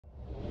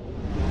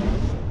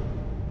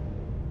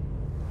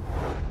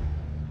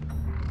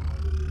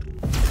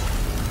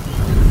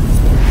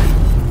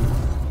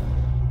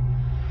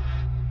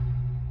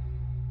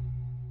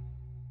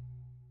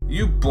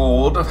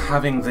reward of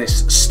having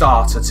this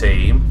starter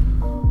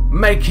team,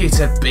 make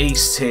it a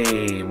beast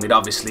team with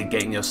obviously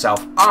getting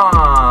yourself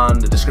on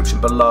the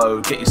description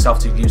below, get yourself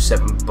to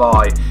U7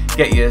 buy,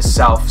 get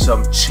yourself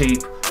some cheap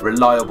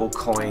reliable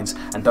coins,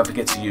 and don't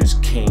forget to use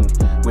King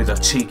with a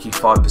cheeky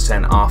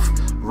 5% off.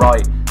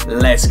 Right,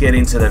 let's get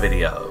into the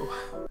video.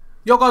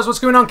 Yo guys, what's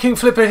going on?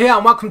 Kingflipper here,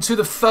 and welcome to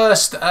the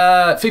first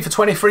FIFA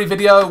 23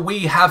 video.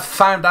 We have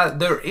found out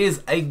there is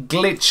a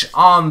glitch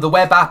on the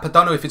web app. I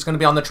don't know if it's going to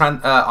be on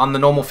the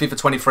normal FIFA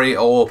 23,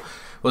 or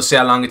we'll see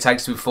how long it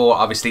takes before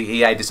obviously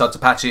EA decide to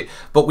patch it.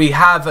 But we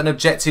have an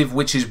objective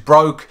which is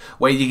broke,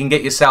 where you can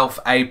get yourself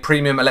a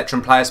premium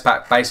Electrum players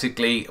pack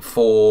basically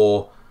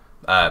for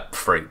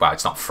free. Well,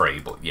 it's not free,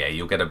 but yeah,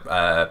 you'll get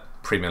a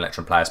premium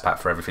Electrum players pack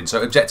for everything.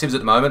 So objectives at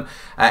the moment,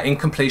 in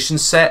completion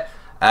set.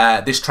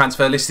 This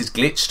transfer list is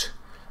glitched.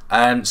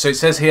 So it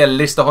says here,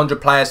 list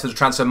 100 players for the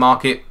transfer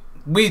market.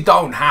 We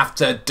don't have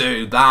to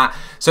do that.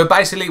 So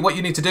basically what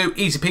you need to do,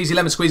 easy peasy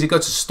lemon squeezy, go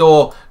to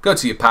store, go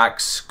to your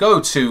packs, go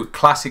to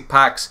classic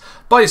packs,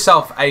 buy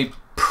yourself a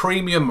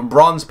premium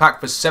bronze pack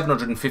for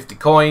 750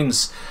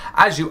 coins.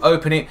 As you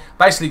open it,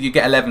 basically you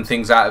get 11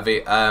 things out of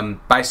it.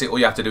 Basically all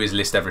you have to do is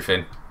list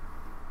everything.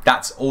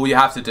 That's all you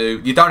have to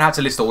do. You don't have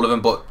to list all of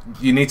them, but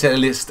you need to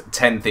list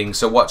 10 things.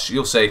 So watch,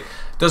 you'll see.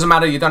 Doesn't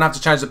matter, you don't have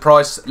to change the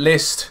price.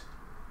 List.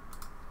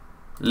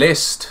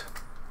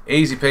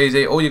 Easy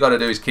peasy. All you got to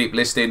do is keep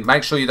listing.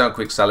 Make sure you don't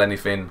quick sell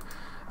anything.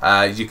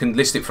 You can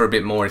list it for a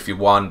bit more if you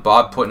want,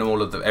 but I'm putting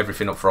all of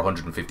everything up for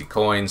 150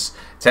 coins.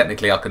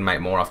 Technically, I can make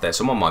more off there.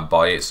 Someone might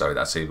buy it, so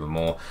that's even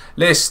more.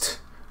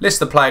 List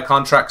the player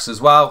contracts as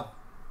well.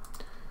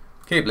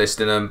 Keep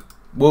listing them.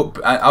 Well,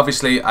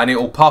 obviously, and it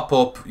will pop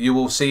up. You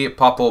will see it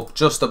pop up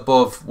just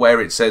above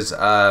where it says,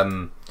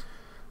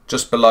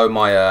 just below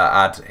my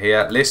ad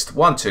here. List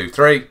 1, 2,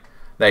 3.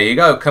 There you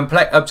go.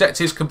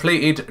 Objectives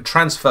completed.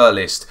 Transfer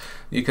list.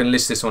 You can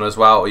list this one as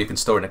well, or you can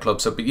store it in a club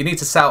sub. But you need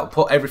to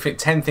put everything,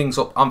 10 things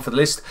up on for the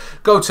list.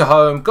 Go to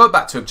home. Go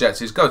back to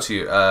objectives. Go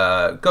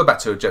back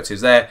to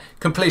objectives there.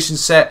 Completion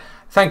set.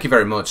 Thank you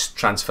very much.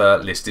 Transfer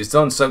list is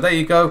done. So there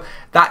you go.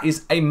 That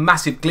is a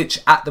massive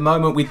glitch at the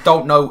moment. We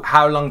don't know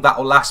how long that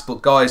will last,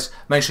 but guys,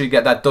 make sure you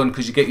get that done,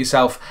 because you get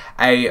yourself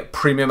a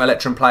premium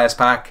Electrum players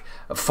pack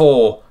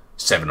for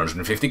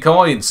 750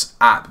 coins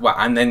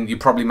and then you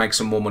probably make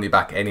some more money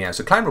back anyhow.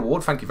 So claim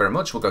reward, thank you very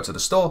much. We'll go to the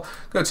store,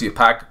 go to your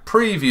pack,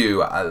 preview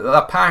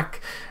the pack.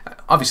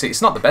 Obviously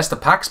it's not the best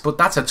of packs, but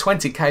that's a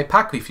 20k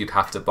pack if you'd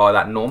have to buy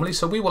that normally.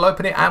 So we will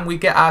open it and we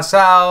get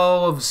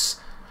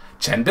ourselves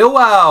Chen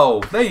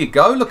Bilwell. There you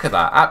go, look at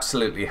that.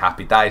 Absolutely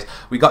happy days.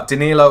 We got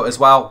Danilo as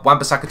well. 1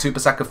 Bissaka, 2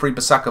 Bissaka, 3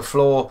 Bissaka,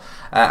 Floor,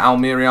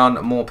 Almirion,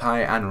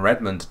 Morpay and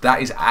Redmond.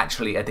 That is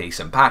actually a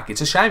decent pack.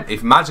 It's a shame.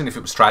 Imagine if it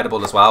was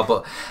tradable as well.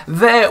 But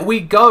there we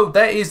go.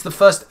 There is the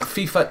first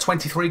FIFA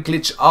 23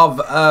 glitch of,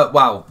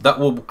 well, that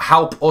will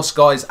help us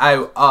guys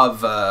out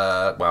of,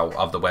 well,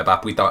 of the web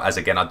app. We don't, as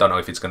again, I don't know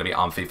if it's going to be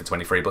on FIFA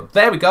 23, but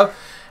there we go.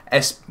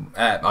 I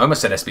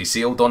almost said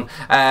SBC all done.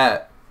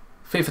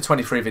 FIFA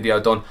 23 video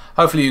done.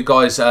 Hopefully you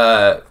guys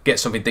get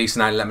something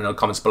decent out and let me know in the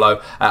comments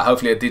below.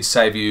 Hopefully I did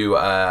save you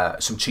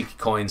some cheeky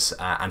coins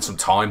and some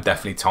time,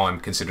 definitely time,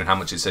 considering how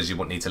much it says you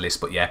wouldn't need to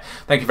list. But yeah,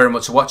 thank you very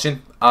much for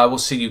watching. I will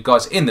see you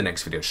guys in the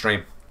next video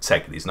stream.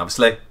 Take it easy, and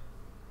obviously,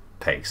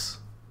 peace.